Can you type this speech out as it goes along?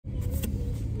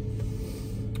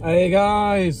Hey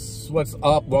guys, what's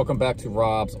up? Welcome back to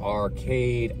Rob's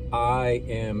Arcade. I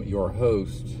am your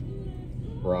host,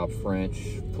 Rob French.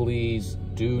 Please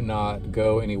do not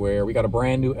go anywhere. We got a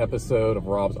brand new episode of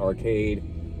Rob's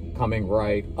Arcade coming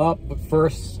right up. But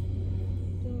first,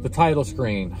 the title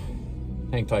screen.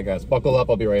 Hang tight, guys. Buckle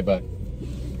up. I'll be right back.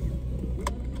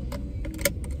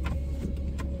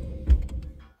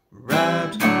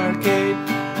 Rob's Arcade,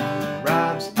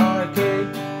 Rob's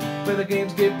Arcade, where the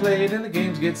games get played and the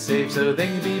games get saved so they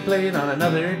can be played on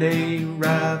another day.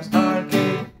 Rob's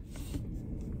Arcade.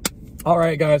 All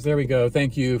right, guys, there we go.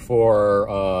 Thank you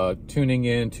for tuning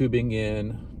in, tubing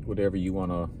in, whatever you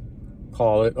want to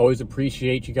call it. Always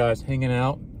appreciate you guys hanging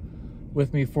out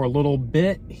with me for a little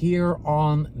bit here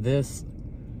on this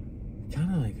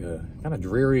kind of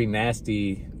dreary,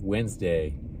 nasty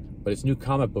Wednesday, but it's New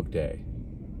Comic Book Day.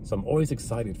 So I'm always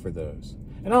excited for those.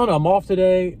 And I don't know, I'm off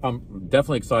today. I'm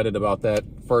definitely excited about that.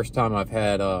 First time I've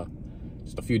had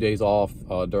just a few days off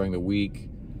during the week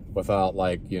without,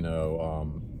 like, you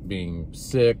know, being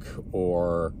sick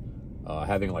or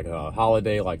having like a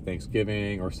holiday like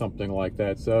Thanksgiving or something like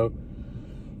that. So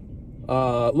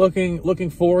looking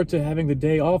forward to having the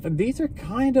day off. And these are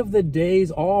kind of the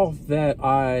days off that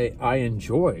I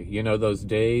enjoy. You know, those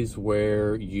days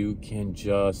where you can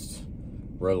just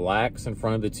relax in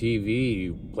front of the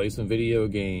TV, play some video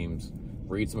games,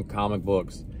 read some comic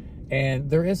books.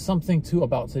 And there is something too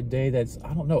about today that's,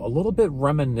 I don't know, a little bit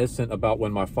reminiscent about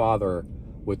when my father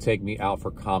would take me out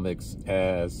for comics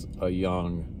as a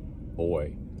young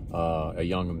boy, a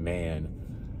young man.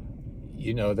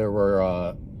 You know, there were,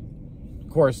 of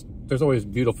course, there's always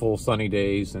beautiful sunny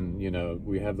days, and, you know,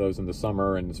 we have those in the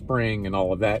summer and the spring and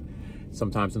all of that.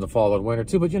 Sometimes in the fall and winter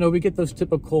too, but you know, we get those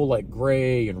typical like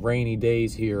gray and rainy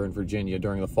days here in Virginia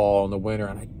during the fall and the winter.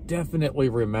 And I definitely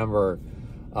remember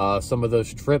some of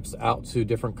those trips out to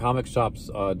different comic shops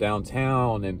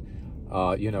downtown,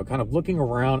 and you know, kind of looking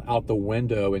around out the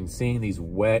window and seeing these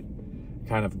wet,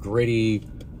 kind of gritty,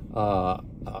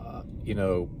 you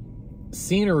know,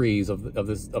 sceneries of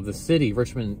the city,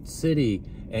 Richmond City,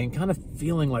 and kind of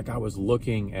feeling like I was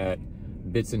looking at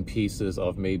bits and pieces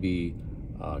of maybe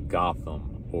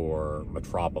Gotham or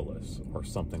Metropolis or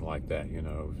something like that, you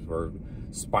know, or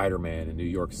Spider-Man in New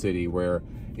York City, where,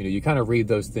 you know, you kind of read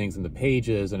those things in the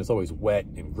pages and it's always wet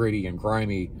and gritty and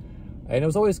grimy. And it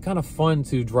was always kind of fun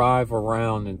to drive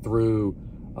around and through,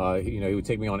 you know, he would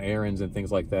take me on errands and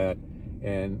things like that,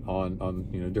 and on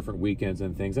you know, different weekends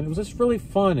and things. And it was just really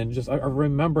fun. And just, I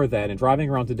remember that. And driving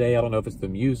around today, I don't know if it's the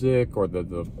music or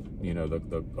the you know,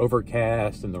 the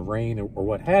overcast and the rain or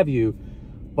what have you,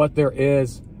 but there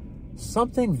is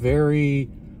something very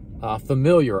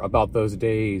familiar about those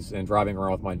days and driving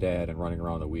around with my dad and running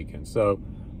around the weekend. So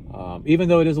even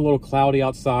though it is a little cloudy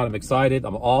outside, I'm excited.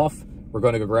 I'm off. We're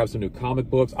going to go grab some new comic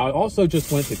books. I also just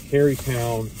went to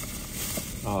Carytown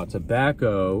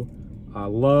Tobacco. I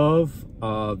love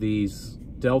these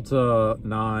Delta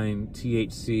 9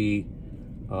 THC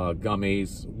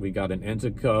gummies. We got an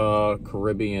Indica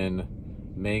Caribbean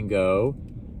Mango.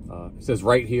 It says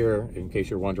right here, in case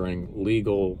you're wondering,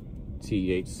 legal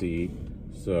THC.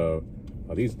 So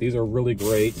these are really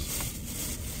great.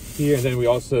 Here, and then we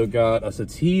also got a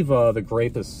sativa, the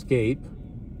Grape Escape.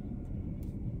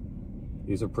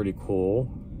 These are pretty cool.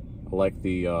 I like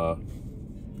the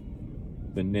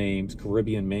names,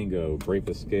 Caribbean Mango, Grape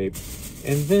Escape.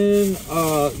 And then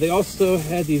they also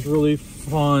had these really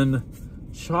fun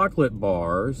chocolate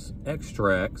bars,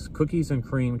 extracts, cookies and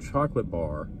cream chocolate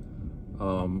bar,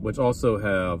 which also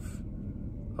have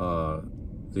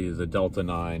the Delta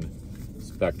 9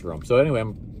 spectrum. So anyway,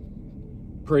 I'm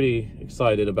pretty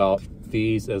excited about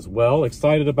these as well.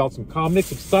 Excited about some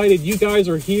comics. Excited you guys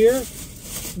are here.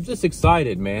 I'm just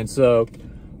excited, man. So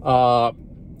I'm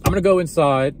gonna go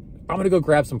inside. I'm gonna go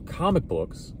grab some comic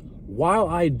books. While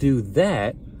I do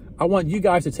that, I want you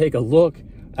guys to take a look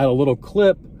at a little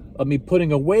clip of me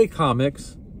putting away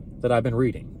comics that I've been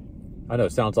reading. I know,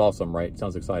 it sounds awesome, right? It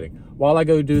sounds exciting. While I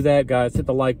go do that, guys, hit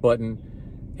the like button,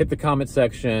 hit the comment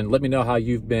section. Let me know how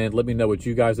you've been. Let me know what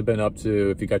you guys have been up to,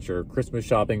 if you got your Christmas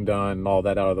shopping done and all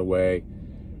that out of the way.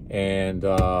 And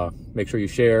make sure you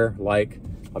share, like.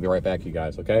 I'll be right back, you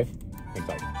guys, okay? Hang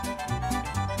tight.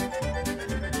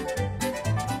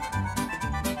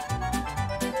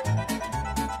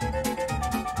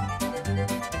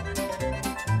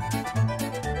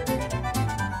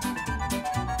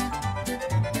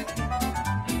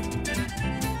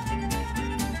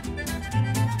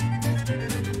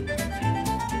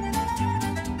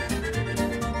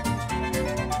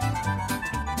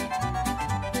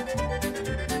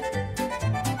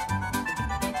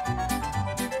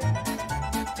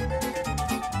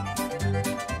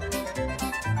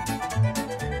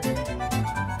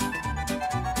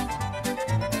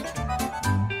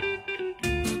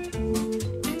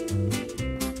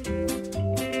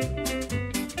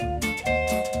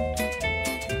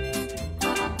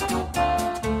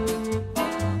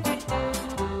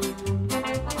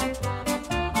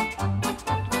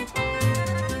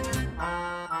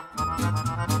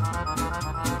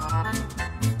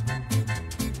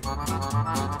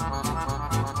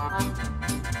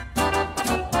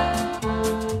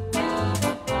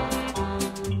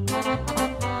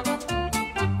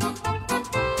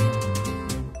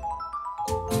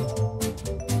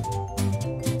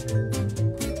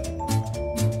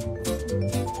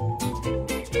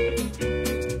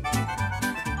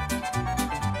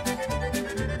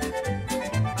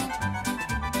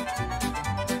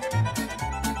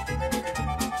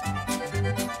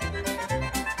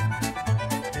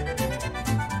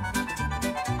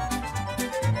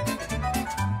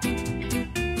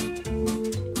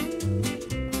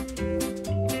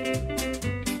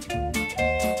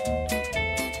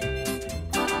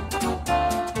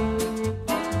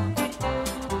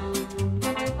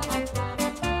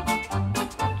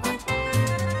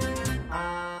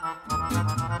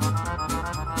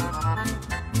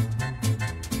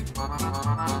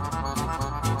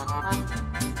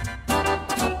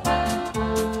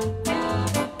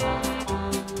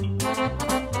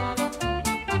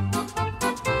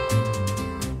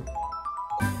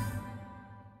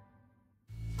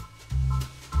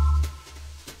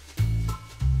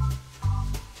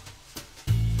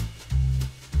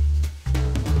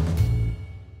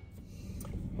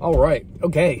 All right,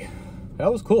 okay.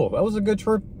 That was cool. That was a good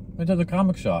trip into the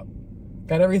comic shop.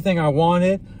 Got everything I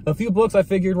wanted. A few books I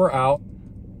figured were out.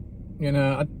 You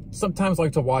know, I sometimes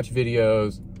like to watch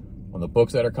videos on the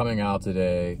books that are coming out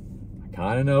today. I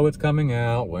kind of know what's coming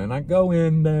out when I go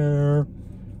in there.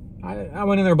 I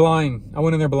went in there blind. I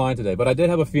went in there blind today, but I did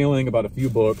have a feeling about a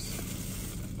few books.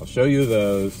 I'll show you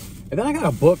those. And then I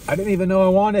got a book I didn't even know I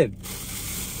wanted.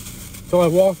 So I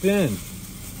walked in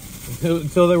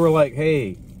until they were like,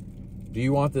 hey, do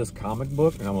you want this comic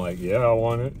book? And I'm like, yeah, I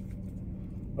want it.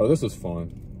 Oh, this is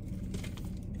fun.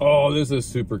 Oh, this is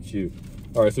super cute.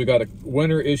 All right, so we got a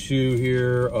winter issue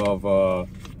here of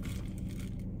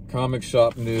Comic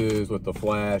Shop News with the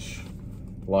Flash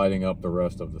lighting up the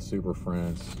rest of the Super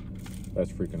Friends.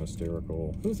 That's freaking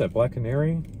hysterical. Who's that, Black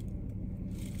Canary?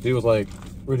 Dude was like,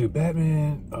 we're gonna do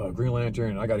Batman, Green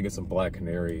Lantern, I gotta get some Black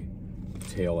Canary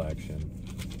tail action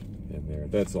in there.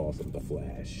 That's awesome, the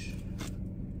Flash.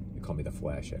 They call me the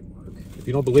Flash at work. If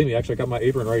you don't believe me, actually I got my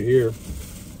apron right here.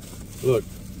 Look,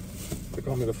 they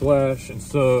call me the Flash, and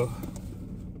so,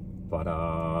 but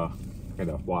I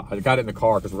got it in the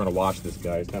car because we're gonna watch this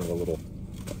guy. He's kind of a little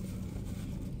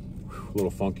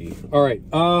funky. All right,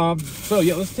 so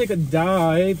yeah, let's take a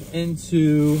dive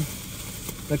into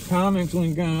the comics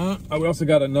we got. We also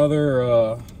got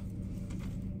another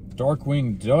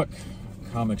Darkwing Duck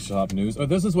comic shop news. Oh,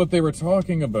 this is what they were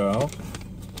talking about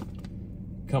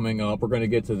coming up. We're going to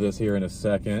get to this here in a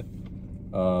second.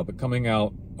 But coming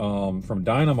out from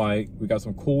Dynamite, we got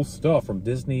some cool stuff from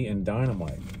Disney and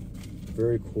Dynamite.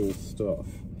 Very cool stuff.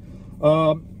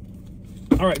 All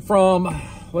right,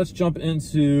 let's jump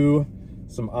into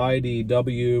some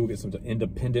IDW. We get some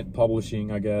independent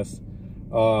publishing, I guess.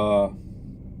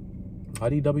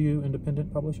 IDW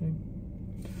Independent Publishing.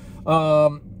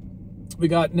 We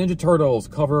got Ninja Turtles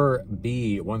cover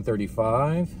B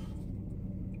 135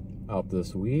 out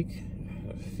this week. I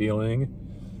had a feeling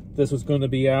this was going to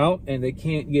be out, and they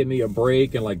can't give me a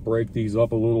break and like break these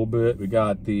up a little bit. We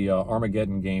got the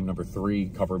Armageddon game number 3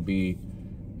 cover B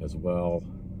as well.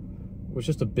 I was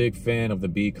just a big fan of the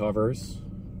B covers.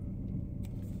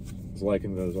 I was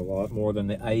liking those a lot more than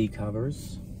the A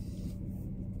covers.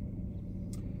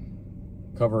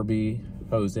 Cover B,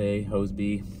 Hose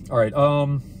B. All right,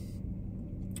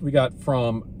 we got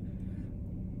from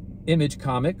Image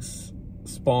Comics,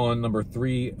 Spawn number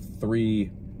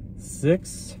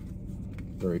 336.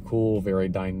 Very cool, very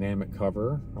dynamic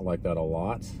cover. I like that a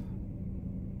lot.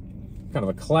 Kind of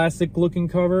a classic looking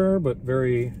cover, but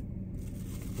very,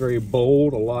 very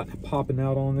bold. A lot popping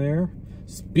out on there.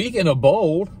 Speaking of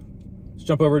bold, let's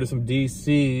jump over to some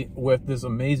DC with this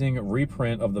amazing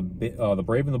reprint of the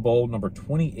Brave and the Bold number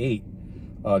 28,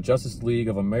 Justice League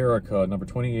of America number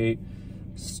 28,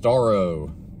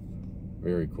 Starro.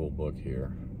 Very cool book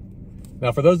here.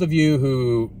 Now, for those of you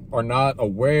who are not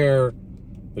aware,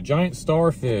 the giant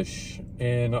starfish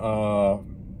in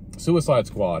Suicide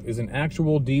Squad is an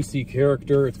actual DC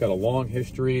character. It's got a long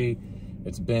history.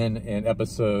 It's been in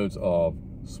episodes of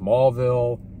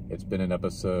Smallville. It's been in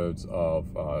episodes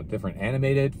of different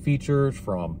animated features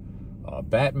from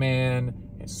Batman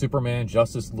and Superman,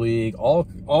 Justice League,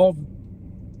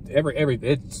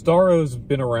 Starro's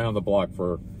been around the block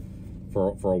for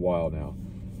a while now.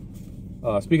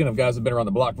 Speaking of guys who've been around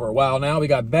the block for a while now, we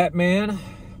got Batman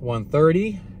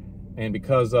 130, and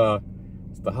because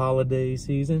it's the holiday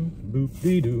season,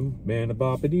 boop-de-doo,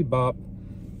 man-a-boppity-bop,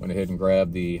 went ahead and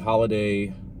grabbed the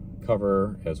holiday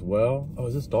cover as well. Oh,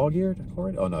 is this dog-eared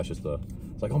already? Oh no, it's just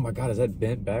it's like, oh my god, is that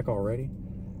bent back already?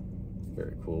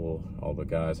 Very cool. All the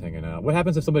guys hanging out. What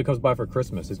happens if somebody comes by for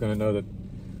Christmas? He's gonna know that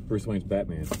Bruce Wayne's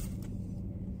Batman. I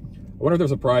wonder if they're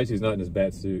surprised he's not in his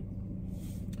bat suit.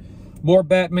 More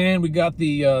Batman. We got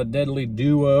the Deadly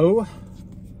Duo.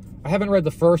 I haven't read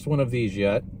the first one of these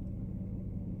yet.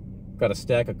 Got a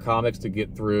stack of comics to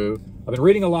get through. I've been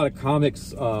reading a lot of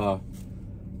comics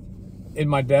in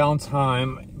my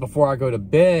downtime before I go to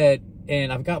bed,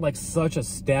 and I've got like such a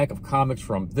stack of comics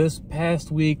from this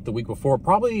past week, the week before,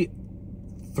 probably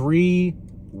 3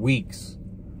 weeks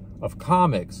of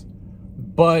comics,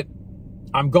 but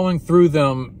I'm going through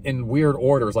them in weird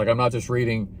orders. Like, I'm not just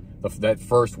reading that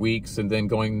first week's and then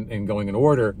going in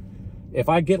order. If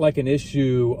I get like an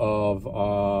issue of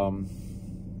I'm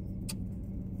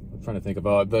trying to think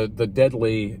about the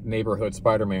Deadly Neighborhood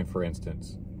Spider-Man, for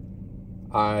instance.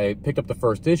 I picked up the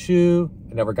first issue.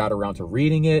 I never got around to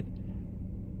reading it.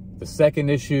 The second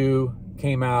issue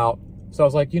came out. So I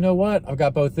was like, you know what? I've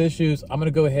got both issues. I'm going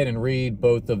to go ahead and read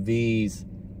both of these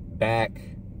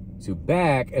back to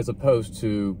back, as opposed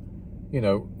to, you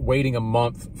know, waiting a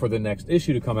month for the next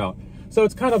issue to come out. So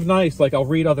it's kind of nice. Like, I'll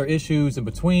read other issues in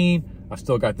between. I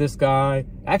still got this guy.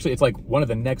 Actually, it's like one of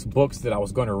the next books that I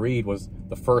was going to read was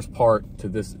the first part to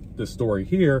this story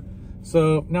here.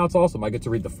 So now it's awesome. I get to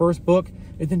read the first book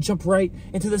and then jump right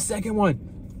into the second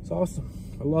one. It's awesome.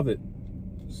 I love it.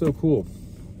 So cool.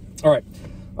 All right.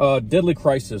 Deadly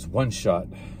Crisis, one-shot,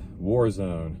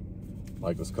 Warzone. I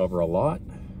like this cover a lot.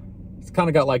 It's kind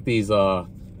of got like these, you know,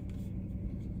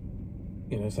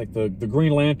 it's like the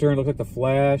Green Lantern, looks like the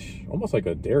Flash, almost like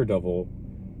a Daredevil,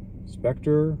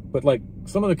 Spectre, but like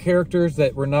some of the characters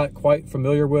that we're not quite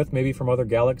familiar with, maybe from other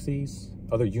galaxies,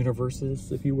 other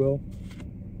universes, if you will.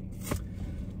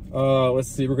 Let's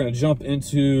see, we're going to jump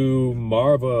into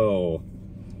Marvel.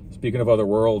 Speaking of other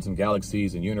worlds and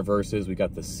galaxies and universes, we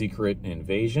got The Secret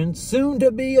Invasion, soon to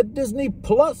be a Disney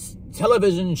Plus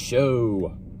television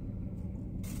show.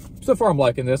 So far, I'm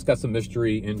liking this. Got some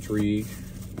mystery, intrigue.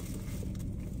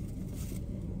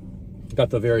 Got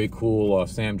the very cool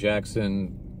Sam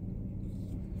Jackson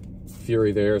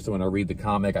Fury there, so when I read the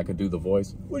comic, I could do the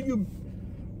voice. What you,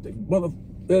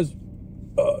 there's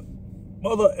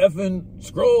mother effing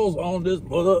scrolls on this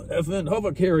mother effing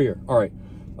hover carrier. All right,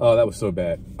 that was so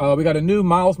bad. We got a new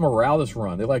Miles Morales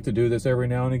run. They like to do this every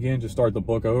now and again, just start the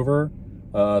book over.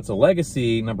 It's a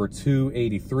legacy number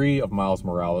 283 of Miles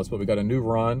Morales, but we got a new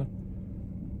run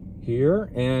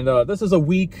here, and this is a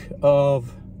week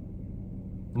of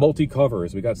multi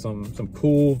covers. We got some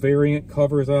cool variant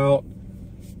covers out.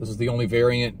 This is the only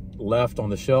variant left on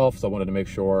the shelf, so I wanted to make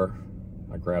sure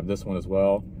I grabbed this one as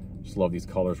well. Just love these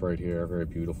colors right here. Very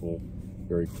beautiful,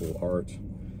 very cool art.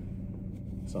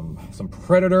 Some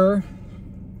Predator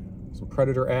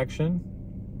action.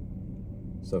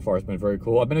 So far, it's been very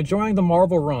cool. I've been enjoying the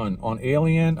Marvel run on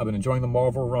Alien. I've been enjoying the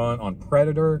Marvel run on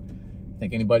Predator. I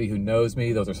think anybody who knows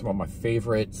me, those are some of my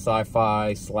favorite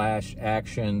sci-fi /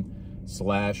 action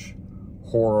 /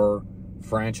 horror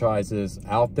franchises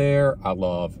out there. I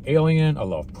love Alien. I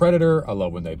love Predator. I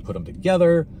love when they put them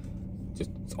together. Just,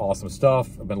 it's awesome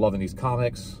stuff. I've been loving these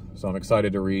comics, so I'm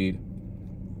excited to read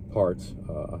part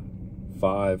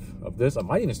 5 of this. I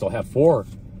might even still have 4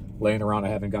 laying around I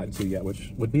haven't gotten to yet,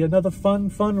 which would be another fun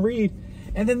read.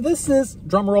 And then this is,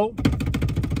 drum roll.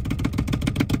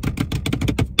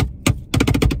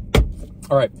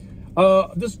 All right,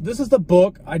 this is the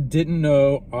book I didn't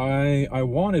know I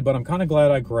wanted, but I'm kind of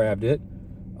glad I grabbed it.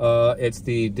 It's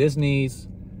the Disney's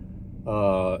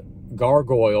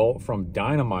Gargoyle from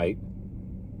Dynamite.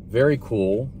 Very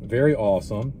cool, very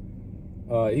awesome.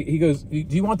 He goes, do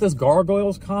you want this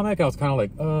Gargoyles comic? I was kind of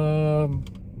like,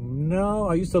 no,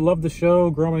 I used to love the show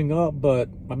growing up, but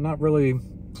I'm not really, I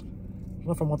don't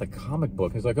know if I want the comic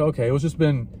book. He's like, okay, it's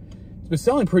been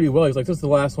selling pretty well. He's like, this is the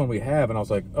last one we have. And I was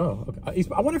like, oh, okay.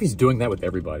 I wonder if he's doing that with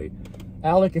everybody.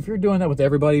 Alec, if you're doing that with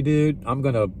everybody, dude, I'm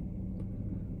gonna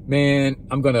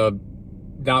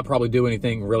not probably do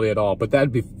anything really at all, but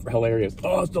that'd be hilarious.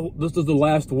 Oh, this is the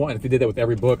last one. If he did that with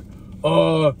every book,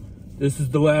 this is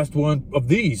the last one of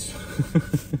these.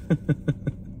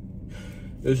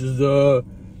 This is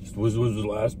was the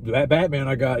last Batman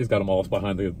I got. He's got them all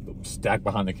stacked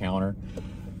behind the counter.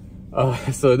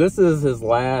 So this is his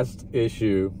last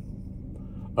issue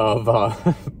of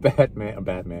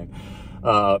Batman.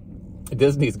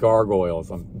 Disney's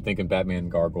Gargoyles. I'm thinking Batman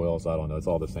and Gargoyles. I don't know. It's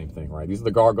all the same thing, right? These are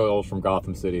the Gargoyles from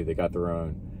Gotham City. They got their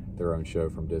own show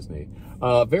from Disney.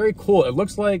 Very cool. It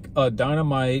looks like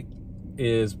Dynamite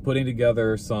is putting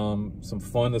together some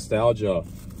fun nostalgia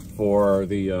for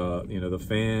the you know, the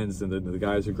fans and the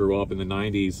guys who grew up in the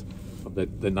 90s,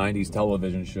 the 90s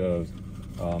television shows.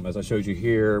 As I showed you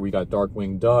here, we got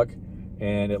Darkwing Duck,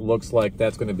 and it looks like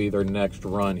that's going to be their next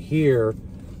run here,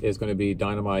 is going to be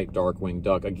Dynamite Darkwing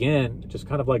Duck. Again, just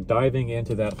kind of like diving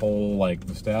into that whole like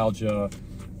nostalgia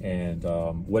and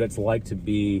what it's like to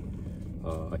be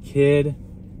a kid,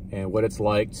 and what it's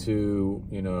like to,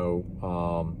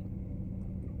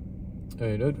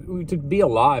 to be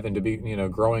alive and to be,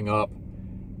 growing up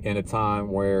in a time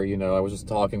where, I was just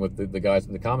talking with the guys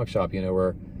in the comic shop,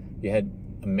 where you had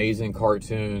amazing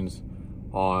cartoons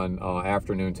on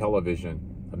afternoon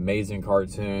television, amazing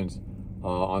cartoons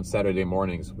on Saturday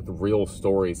mornings with real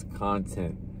stories,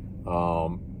 content,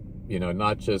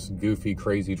 not just goofy,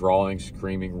 crazy drawings,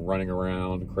 screaming, running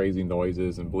around, crazy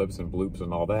noises and blips and bloops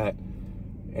and all that.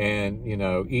 And,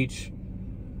 each,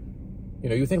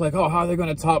 you think like, oh, how are they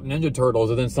going to top Ninja Turtles?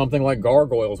 And then something like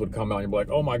Gargoyles would come out and you'd be like,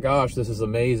 oh my gosh, this is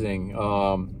amazing.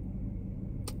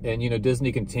 And,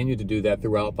 Disney continued to do that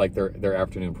throughout like their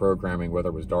afternoon programming, whether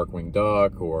it was Darkwing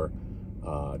Duck or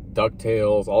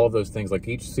DuckTales, all of those things. Like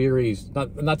each series,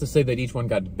 not to say that each one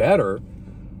got better,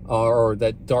 or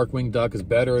that Darkwing Duck is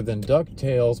better than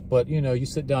DuckTales, but, you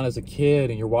sit down as a kid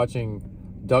and you're watching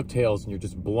DuckTales and you're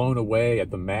just blown away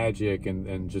at the magic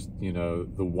and just, you know,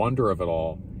 the wonder of it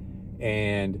all.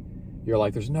 And you're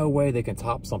like, there's no way they can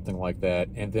top something like that.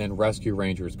 And then Rescue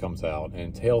Rangers comes out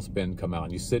and Tailspin come out,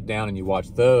 and you sit down and you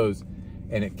watch those,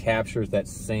 and it captures that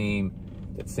same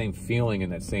feeling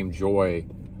and that same joy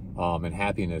and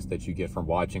happiness that you get from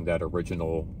watching that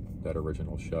original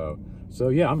show. So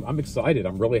yeah, I'm excited.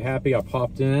 I'm really happy I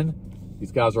popped in.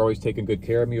 These guys are always taking good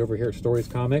care of me over here at Stories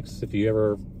Comics. If you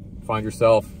ever find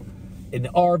yourself in the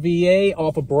RVA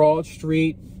off of Broad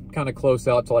Street, kind of close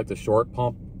out to like the Short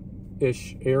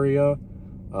Pump-ish area,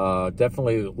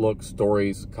 definitely look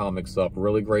Stories Comics up.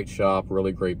 Really great shop,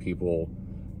 really great people,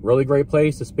 really great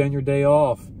place to spend your day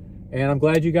off. And I'm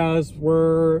glad you guys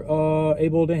were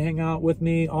able to hang out with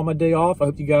me on my day off. I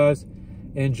hope you guys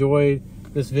enjoyed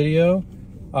this video.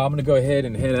 I'm gonna go ahead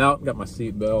and head out. Got my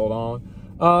seatbelt on.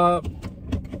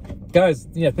 Guys,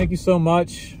 yeah, thank you so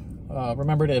much.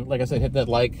 Remember to, like I said, hit that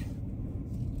the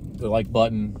like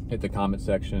button, hit the comment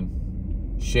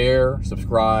section, share,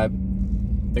 subscribe.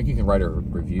 I think you can write a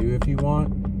review if you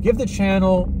want. Give the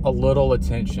channel a little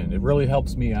attention. It really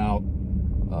helps me out.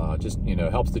 Just, you know,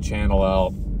 helps the channel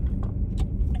out.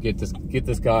 Get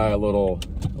this guy a little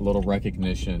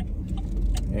recognition.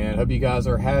 And hope you guys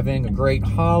are having a great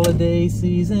holiday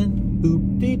season.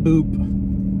 Boop-de-boop.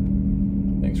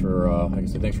 Thanks for, like I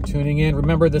said, thanks for tuning in.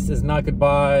 Remember, this is not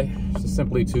goodbye. This is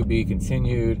simply to be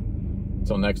continued.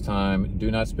 Until next time,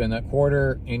 do not spend that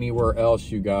quarter anywhere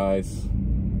else, you guys.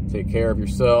 Take care of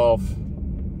yourself.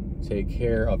 Take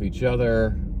care of each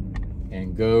other.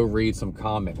 And go read some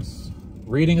comics.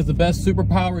 Reading is the best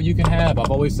superpower you can have.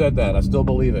 I've always said that. I still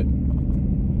believe it.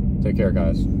 Take care,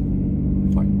 guys.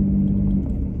 Bye.